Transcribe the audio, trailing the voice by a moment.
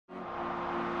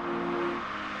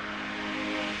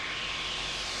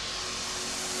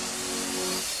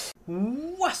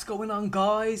What's going on,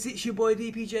 guys? It's your boy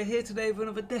DPJ here today with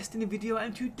another Destiny video,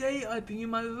 and today I bring you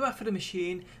my Wrath of the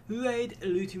Machine raid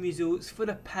looting results for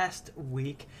the past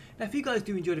week. Now if you guys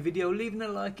do enjoy the video, leaving a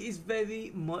like is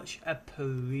very much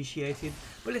appreciated,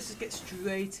 but let's just get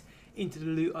straight into the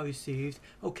loot I received.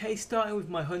 Okay, starting with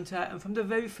my hunter, and from the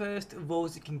very first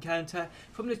Volzic encounter,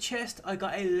 from the chest I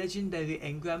got a legendary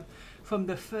engram. From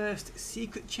the first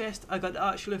secret chest I got the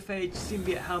Archleophage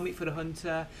symbiote helmet for the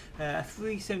hunter,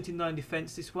 379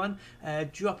 defense this one,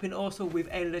 dropping also with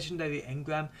a legendary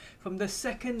engram. From the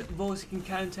second Volzic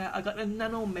encounter I got the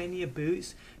Nanomania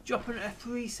boots, dropping a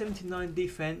 379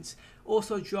 defense,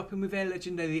 also dropping with a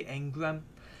legendary engram.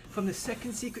 From the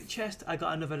second secret chest I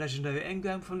got another legendary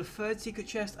engram. From the third secret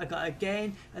chest I got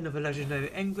again another legendary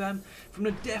engram. From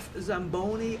the Death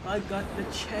Zamboni I got the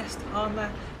chest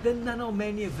armor, the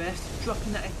Nanomania vest,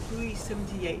 dropping at a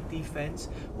 378 defense,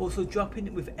 also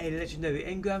dropping with a legendary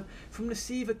engram. From the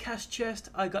Siva cash chest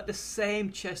I got the same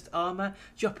chest armor,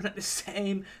 dropping at the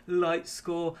same light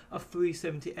score of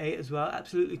 378 as well.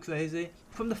 Absolutely crazy.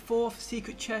 From the fourth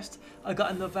secret chest I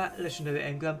got another legendary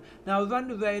engram. Now I ran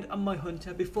the raid on my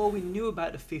hunter before we knew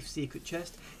about the fifth secret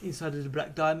chest inside of the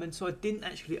Black Diamond, so I didn't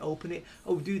actually open it.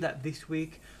 I'll do that this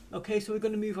week. Okay, so we're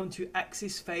going to move on to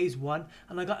Axis Phase 1,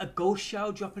 and I got a Ghost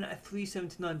Shell dropping at a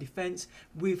 379 defense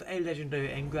with a legendary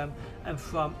engram. And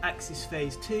from Axis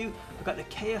Phase 2 I got the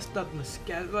Chaos Dogma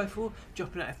Scout Rifle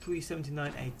dropping at a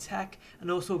 379 attack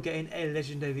and also getting a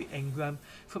legendary engram.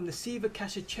 From the Siva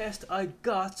Kasha chest I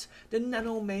got the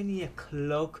Nanomania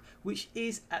Cloak, which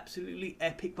is absolutely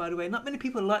epic, by the way. Not many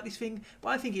people like this thing, but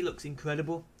I think it looks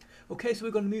incredible. Okay, so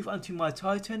we're going to move on to my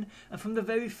Titan, and from the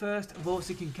very first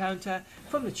Volzic encounter,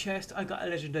 from the chest I got a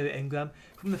legendary engram.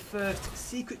 From the first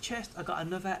secret chest I got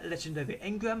another legendary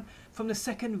engram. From the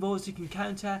second Volzic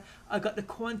encounter I got the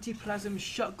Quantiplasm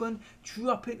shotgun,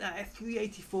 dropping at a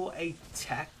 384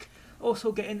 attack,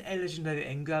 also getting a legendary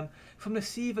engram. From the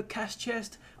Siva cash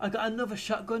chest I got another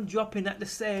shotgun, dropping at the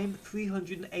same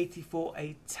 384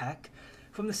 attack.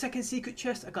 From the second secret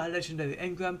chest I got a legendary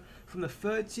engram. From the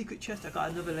third secret chest I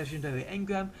got another legendary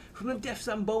engram. From the Death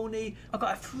Zamboni I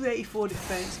got a 384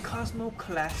 defense Cosmo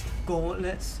class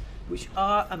gauntlets, which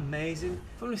are amazing.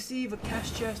 From the Siva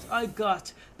cash chest I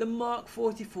got the Mark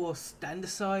 44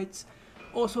 standardsides,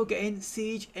 also getting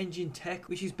Siege Engine Tech,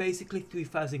 which is basically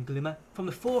 3000 Glimmer. From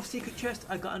the fourth secret chest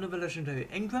I got another legendary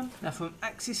engram. Now from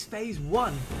Axis Phase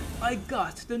 1 I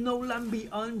got the Nolan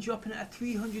Beyond dropping at a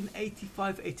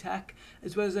 385 attack,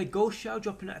 as well as a Ghost Shell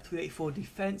dropping at a 384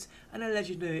 defense and a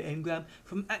legendary engram.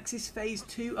 From Axis Phase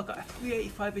 2 I got a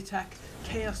 385 attack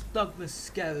Chaos Dogma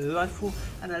Scout Rifle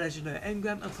and a legendary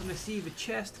engram. And from the Siva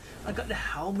chest I got the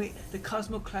helmet, the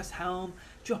Cosmo class helm,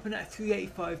 dropping at a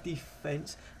 385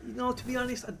 defense. You know, to be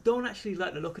honest, I don't actually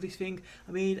like the look of this thing.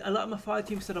 I mean, a lot of my fire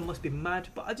team said I must be mad,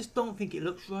 but I just don't think it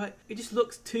looks right. It just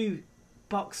looks too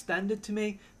box standard to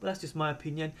me, but that's just my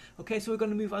opinion. Okay, so we're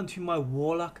going to move on to my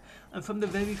Warlock, and from the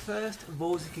very first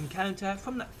Volzic encounter,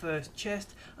 from that first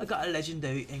chest I got a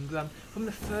legendary engram. From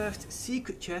the first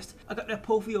secret chest I got the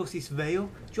Apotheosis Veil,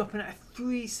 dropping at a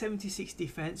 376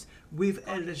 defense with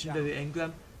a legendary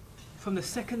engram. From the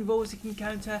second Volzic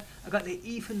encounter I got the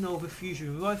Ether Nova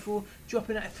Fusion Rifle,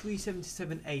 dropping at a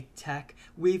 377 attack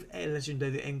with a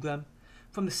legendary engram.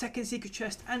 From the second secret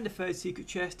chest and the third secret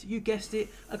chest, you guessed it,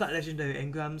 I got legendary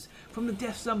engrams. From the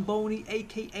Death Zamboni,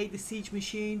 aka the Siege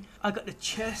Machine, I got the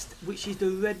chest, which is the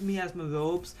Red Miasma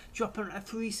Robes, dropping at a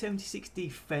 376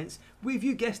 defense with,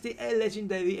 you guessed it, a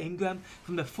legendary engram.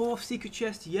 From the fourth secret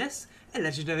chest, yes, a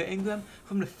legendary engram.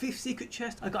 From the fifth secret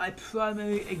chest I got a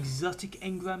primary exotic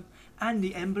engram and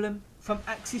the emblem. From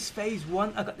Axis Phase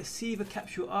 1 I got the Siva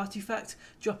Capsule Artifact,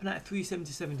 dropping at a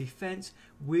 377 defense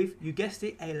with, you guessed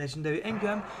it, a legendary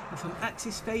engram. And from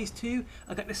Axis Phase 2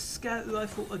 I got the Scout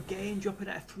Rifle again, dropping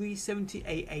at a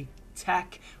 378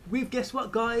 attack with, guess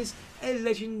what guys, a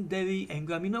legendary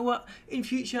engram. You know what, in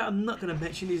future I'm not going to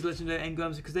mention these legendary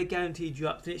engrams because they're guaranteed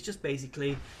drops and it's just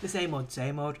basically the same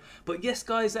old. But yes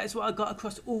guys, that is what I got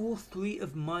across all three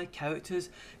of my characters.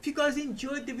 If you guys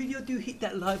enjoyed the video, do hit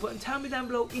that like button, tell me down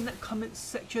below in that comments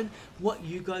section what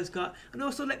you guys got, and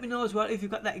also let me know as well if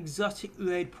you've got that exotic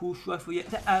raid pulse rifle yet,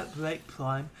 the Outbreak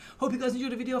Prime. Hope you guys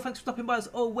enjoyed the video. Thanks for stopping by as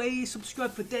always.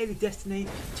 Subscribe for daily Destiny,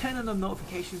 turn on the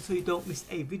notifications so you don't miss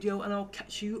a video, and I'll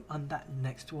catch you on that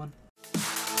next one.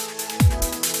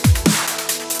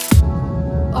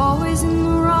 Always in the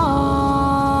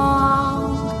wrong,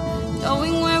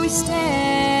 knowing where we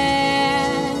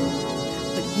stand,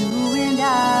 but you and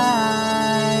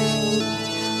I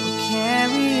will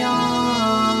carry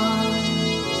on.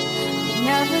 We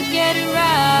never get it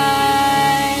right.